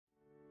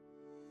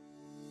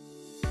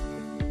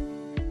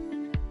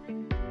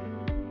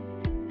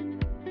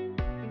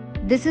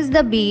This is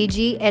the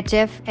B.E.G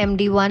HF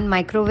MD1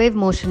 microwave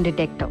motion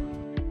detector.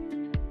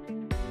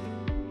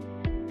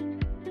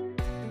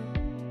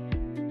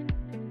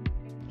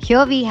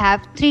 Here we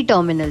have three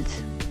terminals: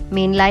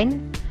 main line,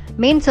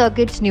 main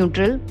circuit's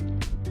neutral,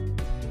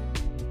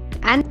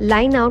 and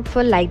line out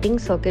for lighting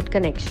circuit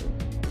connection.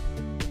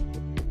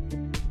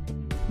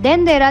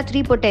 Then there are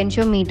three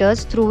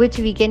potentiometers through which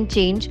we can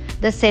change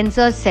the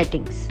sensor's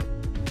settings.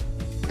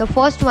 The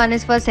first one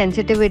is for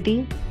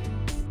sensitivity,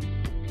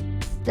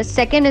 the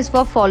second is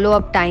for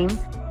follow-up time,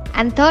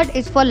 and third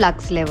is for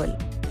lux level.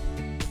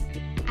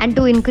 And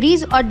to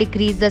increase or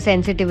decrease the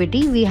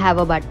sensitivity, we have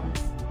a button.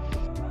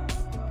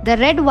 The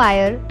red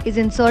wire is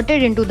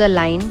inserted into the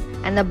line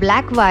and the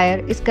black wire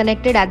is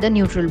connected at the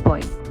neutral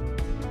point.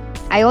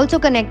 I also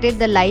connected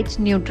the light's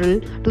neutral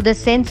to the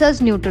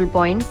sensor's neutral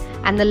point,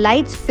 and the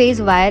light's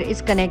phase wire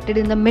is connected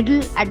in the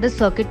middle at the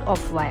circuit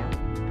off wire.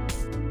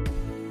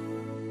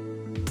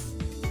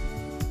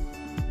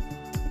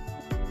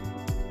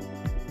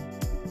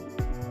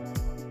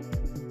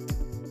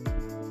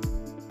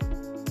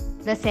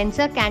 The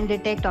sensor can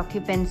detect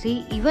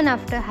occupancy even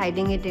after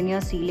hiding it in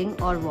your ceiling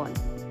or wall.